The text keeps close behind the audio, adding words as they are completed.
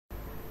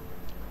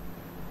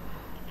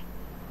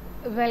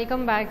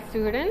Welcome back,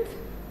 students.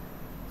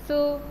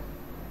 So,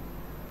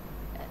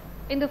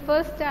 in the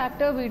first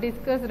chapter we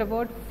discussed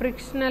about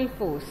frictional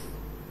force.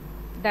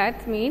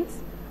 That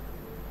means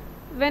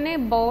when a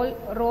ball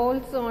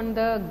rolls on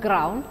the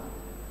ground,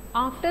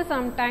 after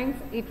some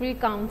time it will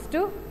comes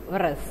to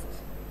rest.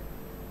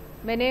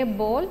 When a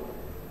ball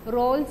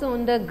rolls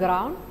on the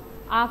ground,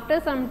 after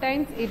some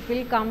time it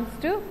will comes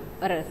to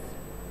rest.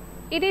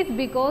 It is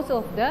because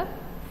of the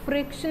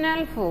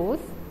frictional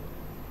force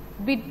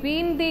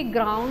between the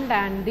ground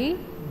and the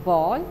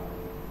ball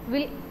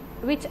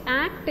which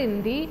act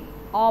in the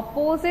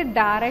opposite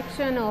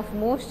direction of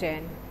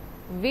motion,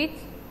 which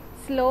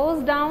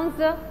slows down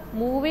the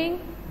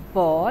moving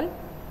ball,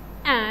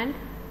 and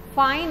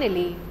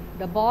finally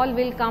the ball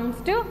will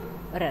comes to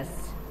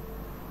rest.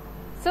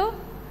 So,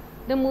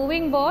 the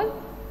moving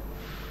ball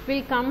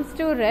will comes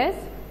to rest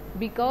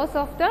because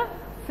of the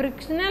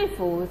frictional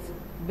force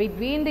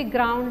between the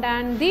ground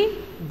and the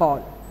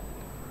ball.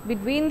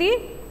 Between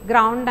the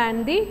ground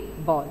and the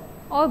ball,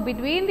 or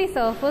between the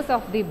surface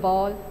of the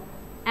ball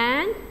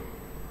and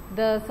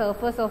the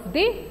surface of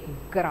the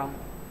ground.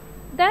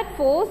 That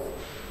force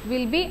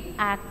will be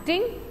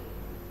acting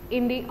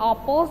in the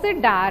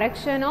opposite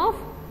direction of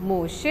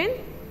motion,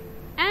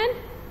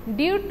 and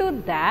due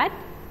to that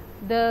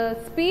the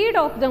speed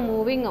of the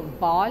moving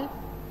ball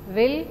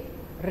will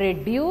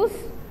reduce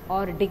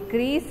or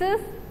decreases,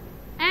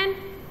 and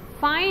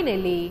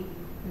finally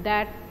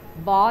that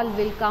ball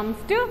will comes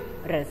to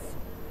rest.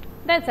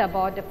 That's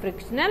about the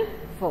frictional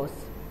force.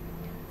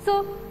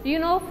 So, you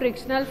know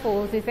frictional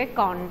force is a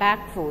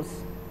contact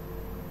force.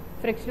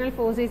 Frictional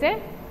force is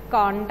a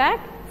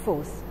contact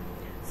force.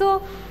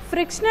 So,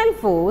 frictional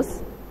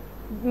force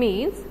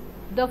means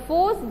the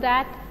force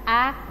that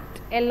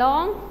act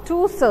along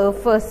two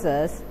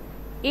surfaces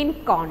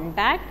in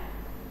contact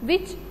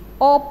which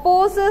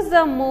opposes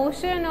the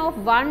motion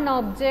of one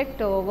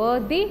object over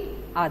the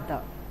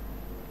other.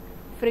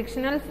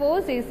 Frictional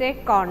force is a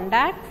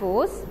contact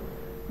force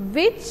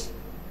which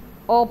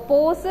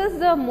opposes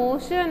the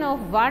motion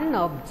of one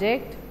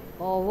object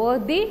over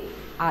the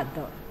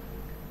other.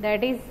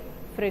 That is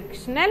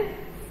frictional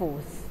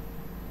force.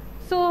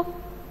 So,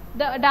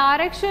 the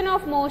direction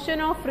of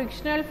motion of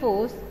frictional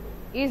force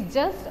is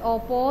just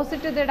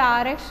opposite to the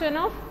direction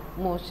of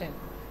motion.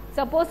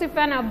 Suppose if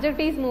an object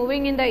is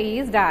moving in the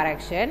east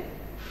direction,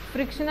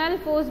 frictional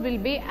force will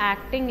be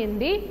acting in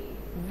the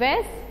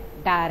west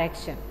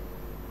direction.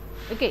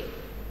 Okay.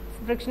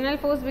 Frictional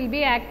force will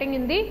be acting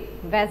in the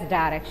west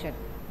direction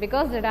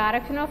because the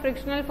direction of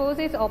frictional force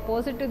is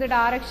opposite to the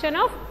direction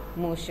of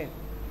motion.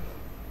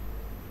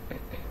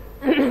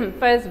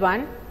 First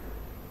one,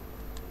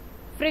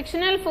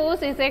 frictional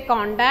force is a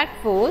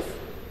contact force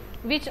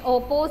which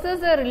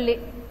opposes a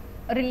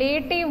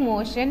relative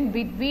motion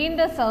between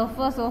the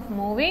surface of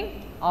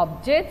moving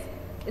objects.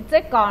 It's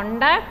a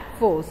contact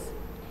force.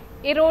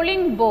 A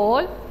rolling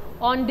ball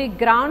on the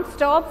ground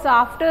stops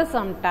after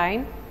some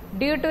time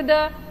due to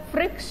the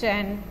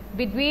friction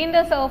between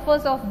the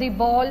surface of the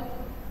ball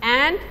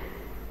and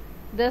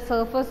the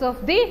surface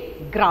of the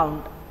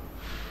ground.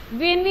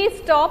 When we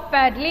stop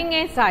paddling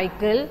a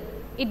cycle,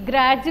 it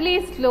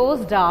gradually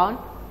slows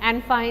down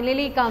and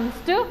finally comes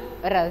to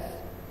rest.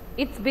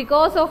 It's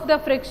because of the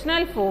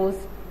frictional force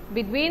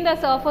between the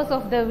surface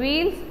of the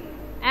wheels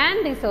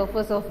and the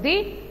surface of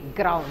the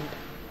ground.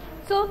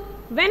 So,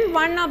 when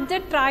one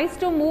object tries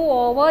to move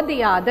over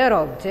the other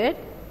object,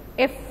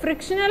 a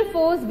frictional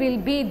force will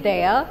be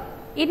there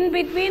in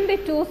between the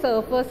two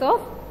surfaces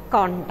of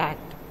contact.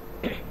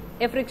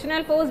 A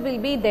frictional force will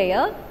be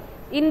there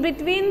in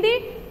between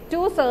the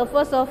two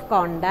surfaces of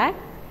contact,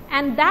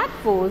 and that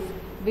force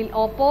will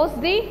oppose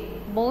the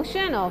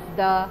motion of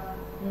the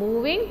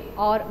moving,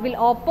 or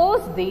will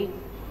oppose the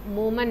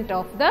movement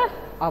of the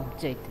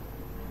object,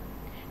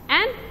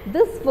 and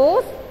this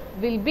force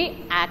will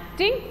be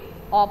acting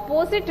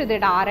opposite to the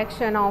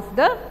direction of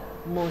the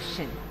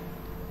motion.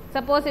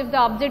 Suppose if the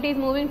object is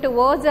moving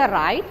towards the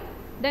right,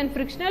 then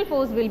frictional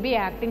force will be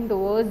acting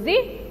towards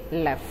the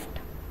left.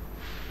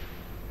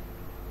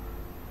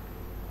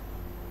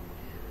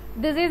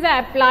 This is the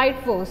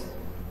applied force.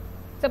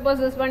 Suppose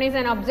this one is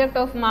an object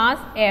of mass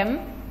m.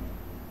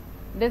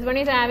 This one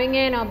is having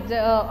an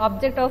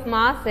object of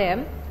mass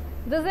m.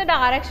 This is the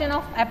direction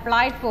of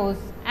applied force,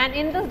 and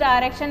in this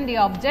direction the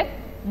object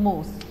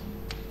moves.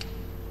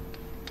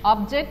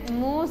 Object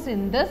moves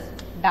in this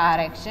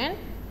direction.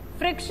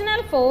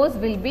 Frictional force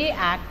will be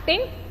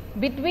acting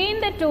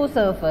between the two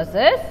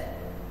surfaces.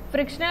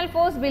 Frictional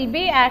force will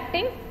be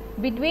acting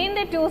between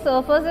the two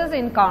surfaces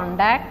in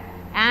contact,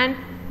 and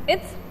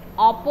it's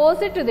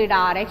opposite to the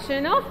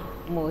direction of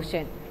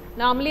motion.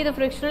 Normally the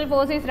frictional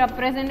force is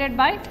represented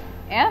by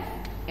F.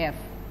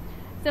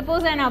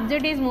 Suppose an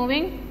object is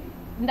moving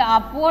in the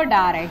upward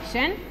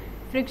direction,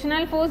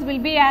 frictional force will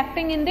be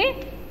acting in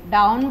the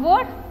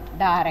downward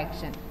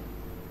direction.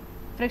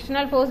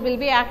 Frictional force will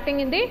be acting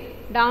in the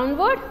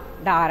downward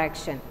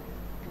direction.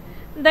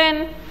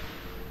 Then,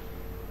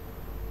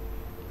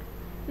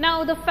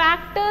 now the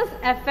factors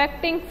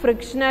affecting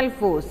frictional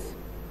force.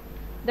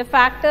 The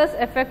factors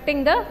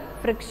affecting the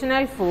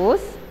frictional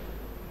force,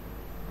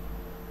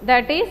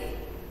 that is,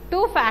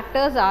 two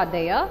factors are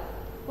there.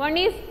 One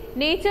is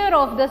nature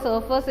of the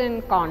surface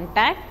in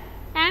contact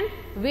and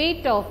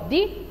weight of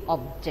the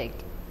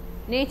object.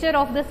 Nature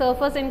of the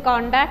surface in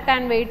contact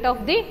and weight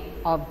of the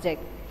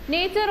object.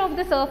 Nature of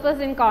the surface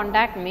in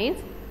contact means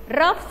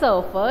rough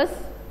surface,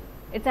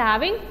 it is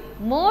having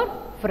more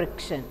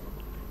friction.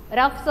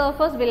 Rough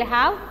surface will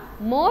have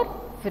more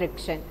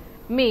friction.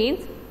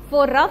 Means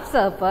for rough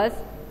surface,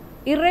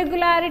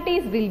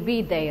 irregularities will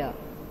be there.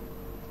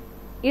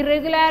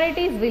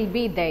 Irregularities will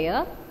be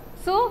there.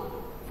 So,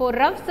 for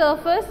rough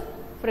surface,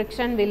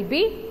 friction will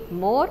be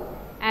more,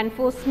 and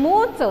for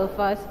smooth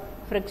surface,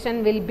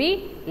 friction will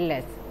be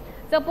less.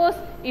 Suppose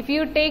if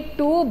you take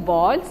two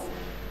balls,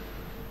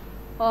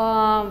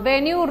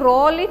 when you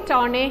roll it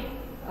on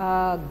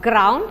a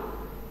ground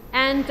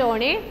and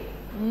on a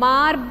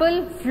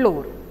marble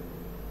floor,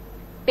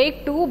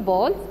 take two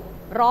balls,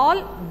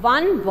 roll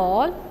one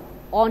ball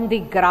on the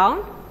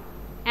ground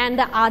and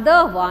the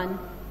other one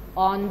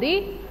on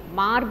the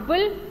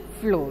marble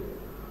floor.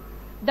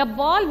 The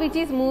ball which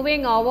is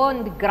moving over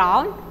on the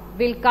ground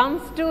will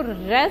comes to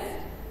rest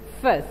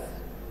first.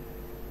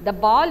 The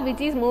ball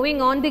which is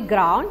moving on the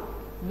ground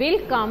will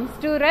comes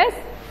to rest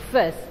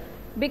first,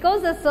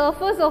 because the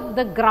surface of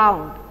the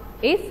ground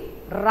is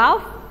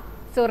rough.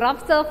 So,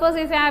 rough surface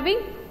is having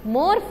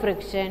more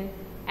friction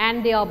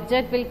and the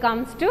object will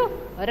comes to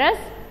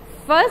rest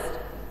first,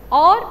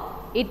 or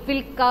it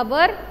will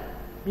cover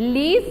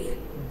least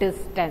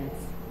distance,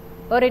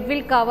 or it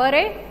will cover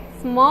a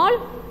small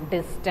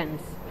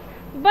distance.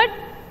 But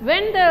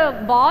when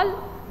the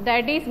ball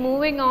that is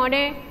moving on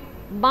a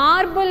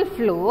marble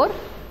floor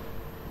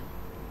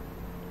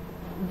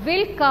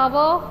will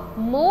cover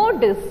more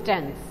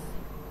distance,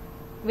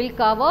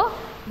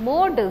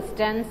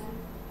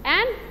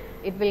 and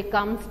it will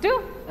comes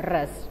to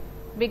rest,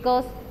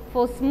 because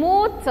for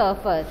smooth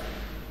surface,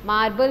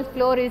 marble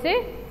floor is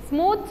a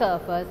smooth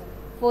surface.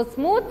 For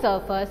smooth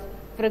surface,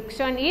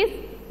 friction is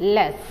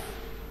less.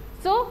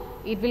 So,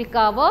 it will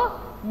cover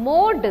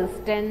more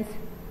distance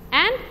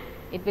and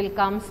it will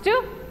comes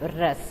to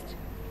rest.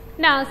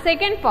 Now,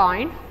 second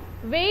point,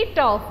 weight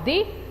of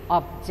the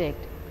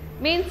object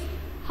means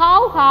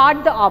how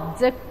hard the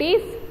object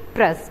is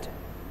pressed.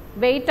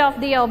 Weight of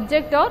the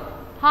object, or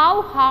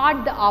how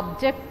hard the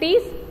object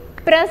is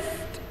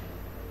pressed.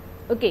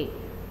 Okay,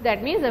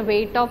 that means the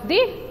weight of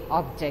the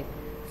object.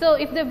 So,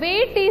 if the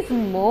weight is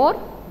more,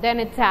 then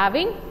it is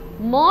having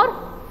more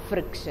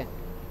friction.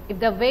 If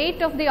the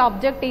weight of the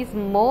object is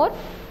more,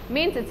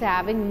 means it is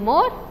having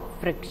more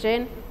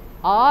friction,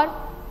 or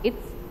it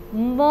is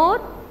more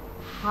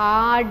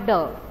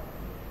harder.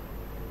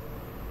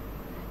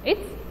 It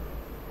is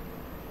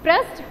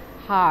pressed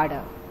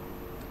harder.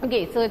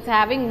 Okay, so it is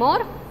having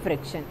more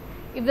friction.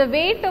 If the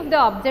weight of the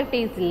object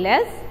is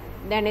less,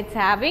 then it is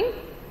having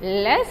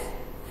less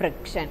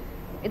friction.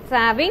 It is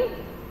having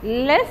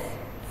less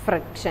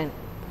friction.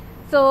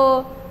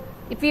 So,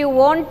 if you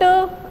want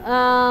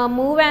to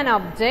move an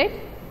object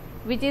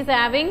which is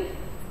having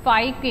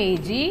 5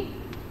 kg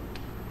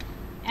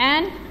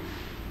and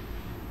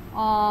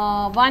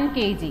 1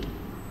 kg,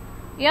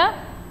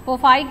 yeah, for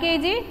 5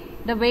 kg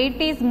the weight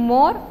is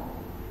more,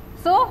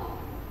 so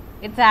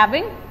it is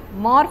having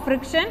more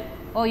friction,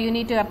 or you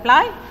need to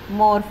apply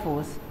more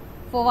force.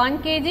 For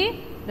 1 kg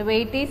the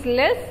weight is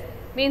less,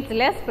 means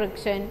less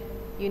friction,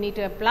 you need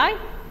to apply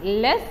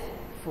less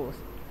force.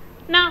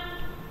 Now,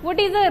 what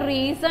is the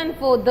reason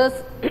for this?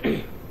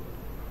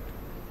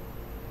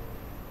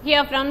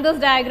 Here from this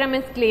diagram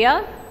is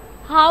clear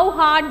how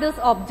hard this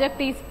object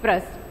is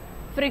pressed.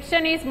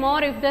 Friction is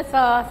more if the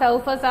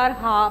surface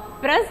are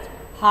pressed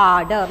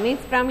harder, means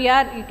from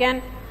here you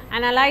can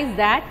analyze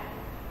that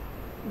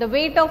the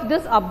weight of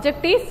this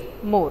object is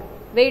more.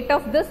 Weight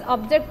of this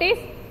object is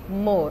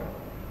more.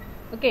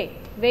 Okay,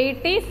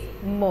 weight is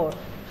more.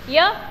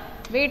 Here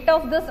weight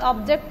of this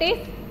object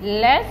is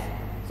less,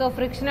 so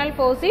frictional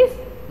force is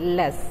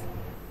less.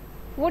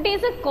 What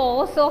is the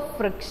cause of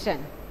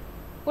friction?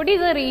 What is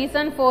the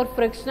reason for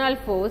frictional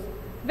force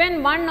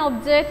when one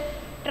object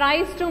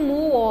tries to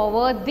move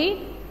over the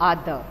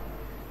other?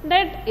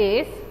 That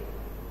is,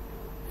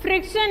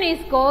 friction is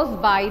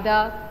caused by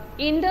the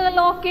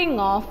interlocking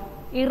of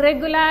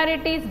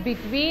irregularities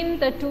between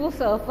the two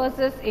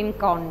surfaces in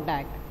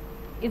contact.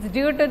 It is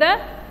due to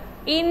the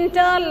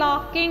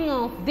interlocking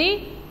of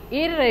the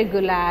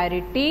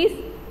irregularities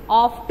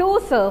of two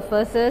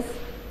surfaces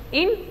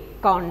in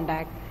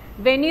contact.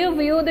 When you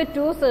view the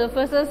two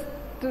surfaces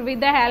with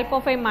the help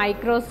of a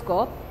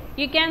microscope,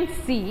 you can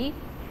see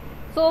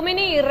so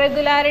many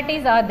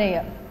irregularities are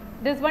there.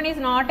 This one is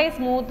not a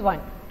smooth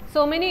one.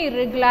 So many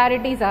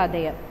irregularities are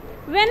there.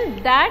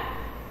 When that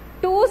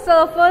two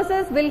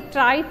surfaces will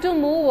try to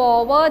move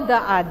over the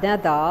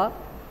other,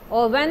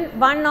 or when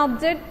one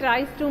object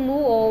tries to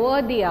move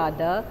over the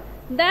other,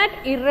 that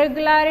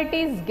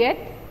irregularities get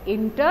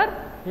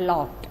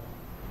interlocked.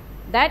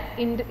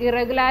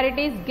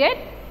 Irregularities get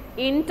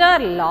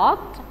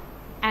interlocked,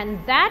 and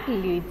that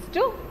leads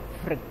to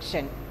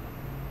friction.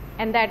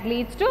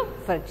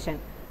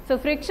 So,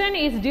 friction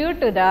is due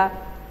to the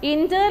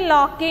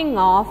interlocking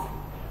of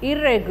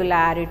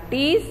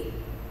irregularities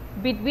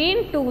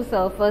between two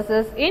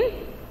surfaces in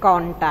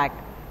contact.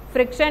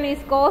 Friction is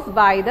caused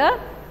by the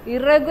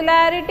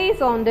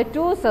irregularities on the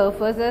two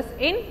surfaces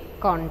in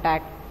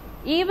contact.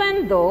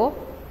 Even though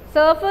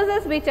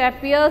surfaces which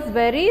appears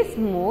very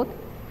smooth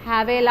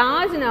have a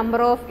large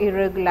number of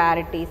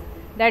irregularities,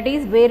 that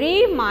is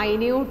very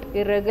minute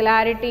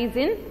irregularities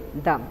in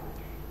them.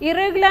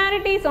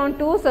 Irregularities on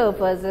two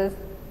surfaces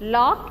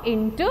lock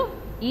into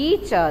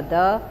each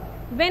other.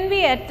 When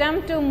we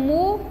attempt to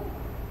move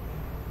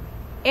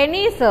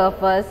any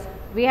surface,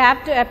 we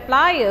have to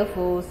apply a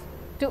force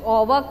to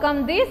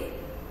overcome these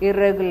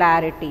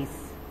irregularities.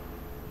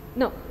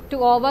 No, to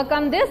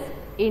overcome this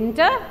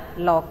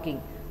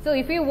interlocking. So,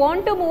 if you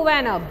want to move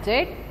an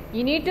object,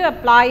 you need to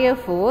apply a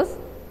force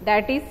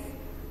that is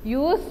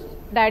used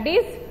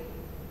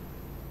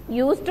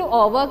to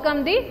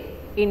overcome the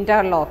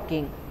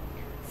interlocking.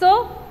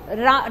 So,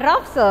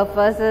 rough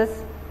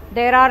surfaces,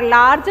 there are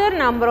larger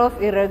number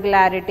of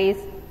irregularities.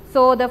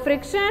 So, the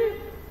friction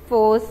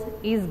force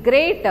is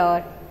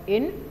greater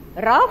in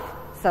rough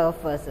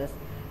surfaces.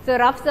 So,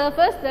 rough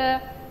surface,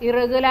 the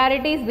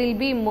irregularities will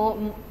be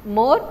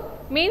more,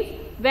 means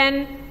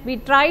when we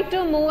try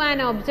to move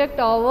an object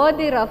over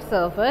the rough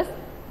surface,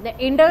 the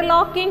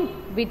interlocking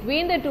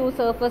between the two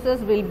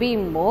surfaces will be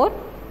more.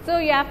 So,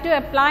 you have to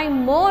apply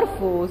more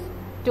force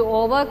to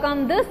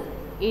overcome this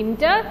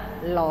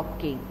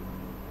interlocking.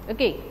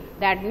 Okay.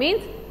 That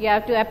means you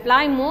have to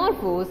apply more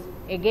force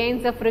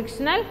against the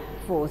frictional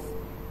force.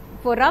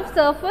 For rough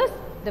surface,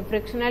 the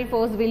frictional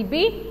force will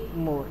be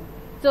more.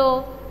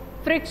 So,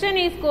 friction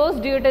is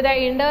caused due to the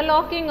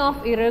interlocking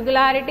of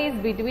irregularities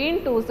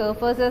between two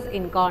surfaces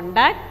in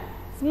contact.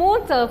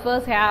 Smooth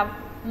surface have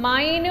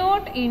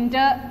minute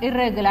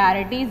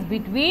irregularities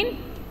between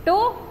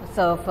two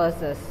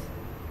surfaces.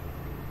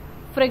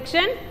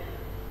 Friction,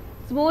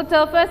 smooth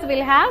surface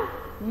will have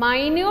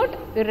minute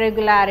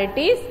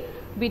irregularities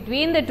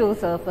between the two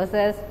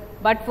surfaces,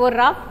 but for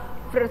rough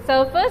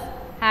surface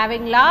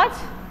having large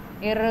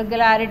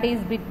irregularities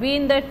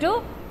between the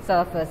two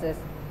surfaces.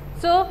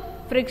 So,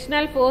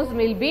 frictional force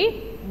will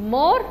be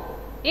more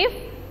if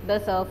the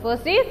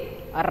surface is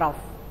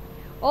rough,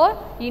 or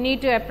you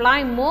need to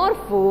apply more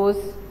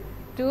force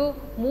to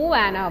move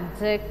an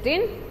object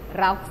in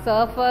rough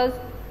surface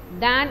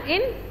than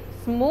in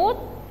smooth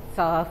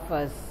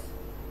surface.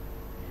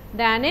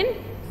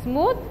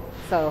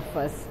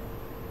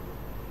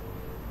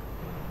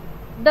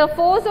 The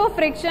force of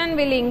friction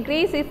will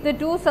increase if the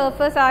two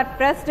surfaces are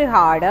pressed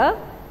harder.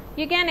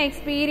 You can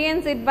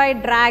experience it by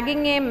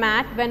dragging a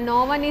mat when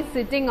no one is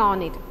sitting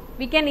on it.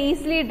 We can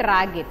easily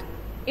drag it.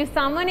 If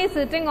someone is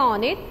sitting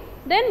on it,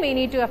 then we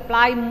need to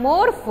apply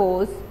more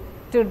force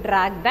to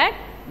drag that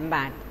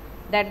mat.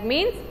 That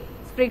means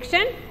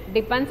friction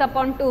depends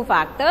upon two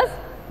factors.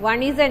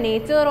 One is the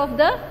nature of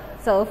the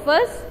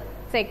surface,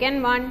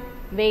 second one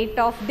weight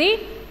of the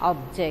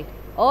object,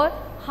 or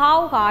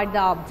how hard the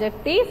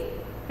object is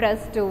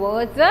pressed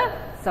towards the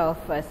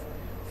surface.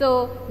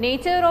 So,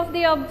 nature of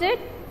the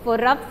object, for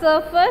rough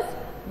surface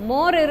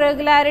more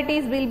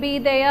irregularities will be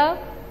there,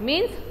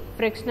 means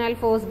frictional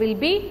force will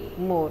be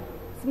more.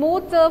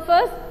 Smooth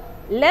surface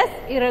less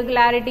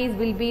irregularities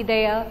will be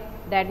there,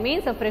 that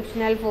means the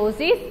frictional force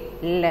is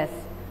less.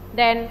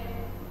 Then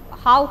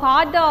how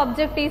hard the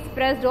object is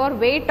pressed or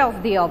weight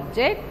of the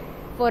object,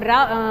 for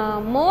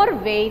more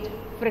weight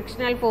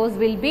frictional force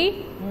will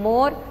be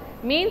more,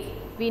 means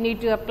we need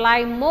to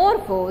apply more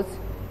force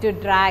to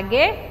drag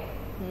a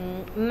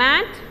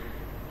mat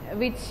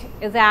which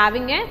is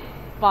having a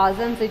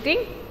person sitting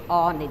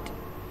on it.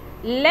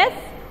 Less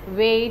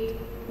weight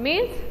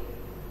means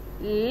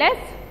less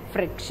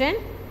friction.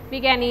 We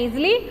can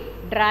easily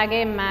drag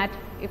a mat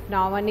if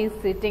no one is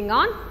sitting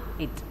on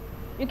it.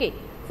 Okay.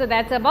 So,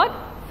 that is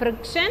about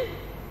friction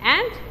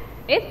and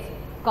its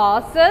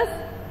causes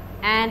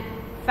and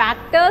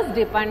factors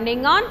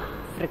depending on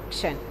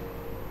friction.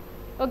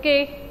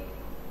 Okay.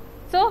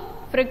 So,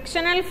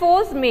 frictional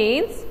force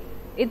means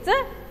it is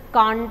a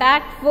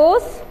contact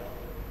force.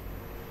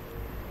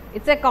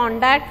 It is a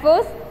contact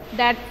force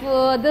that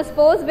this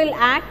force will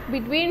act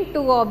between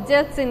two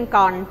objects in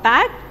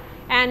contact,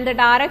 and the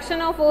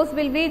direction of force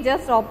will be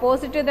just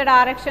opposite to the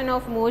direction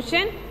of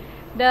motion.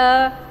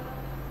 The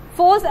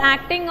force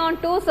acting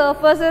on two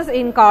surfaces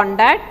in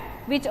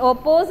contact which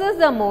opposes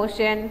the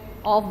motion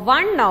of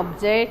one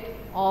object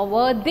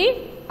over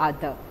the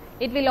other.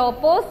 It will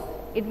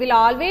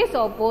always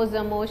oppose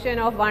the motion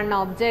of one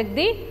object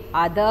the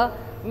other,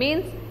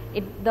 means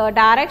the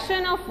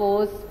direction of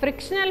force,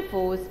 frictional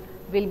force,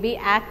 will be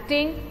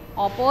acting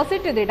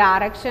opposite to the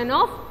direction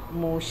of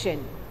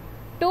motion.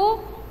 Two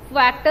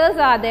factors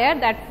are there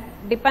that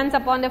depends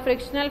upon the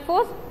frictional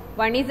force.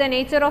 One is the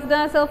nature of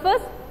the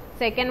surface,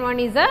 second one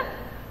is the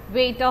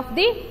weight of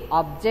the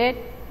object.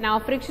 Now,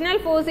 frictional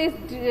force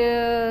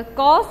is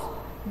caused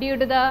due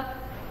to the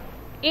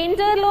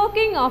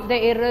interlocking of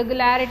the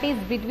irregularities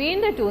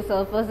between the two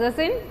surfaces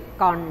in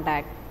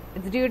contact.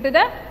 It is due to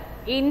the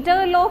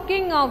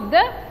interlocking of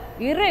the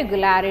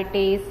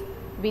irregularities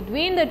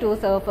between the two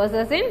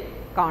surfaces in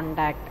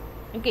contact.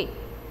 Okay.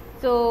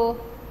 So,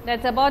 that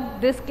is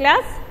about this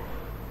class.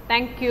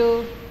 Thank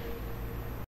you.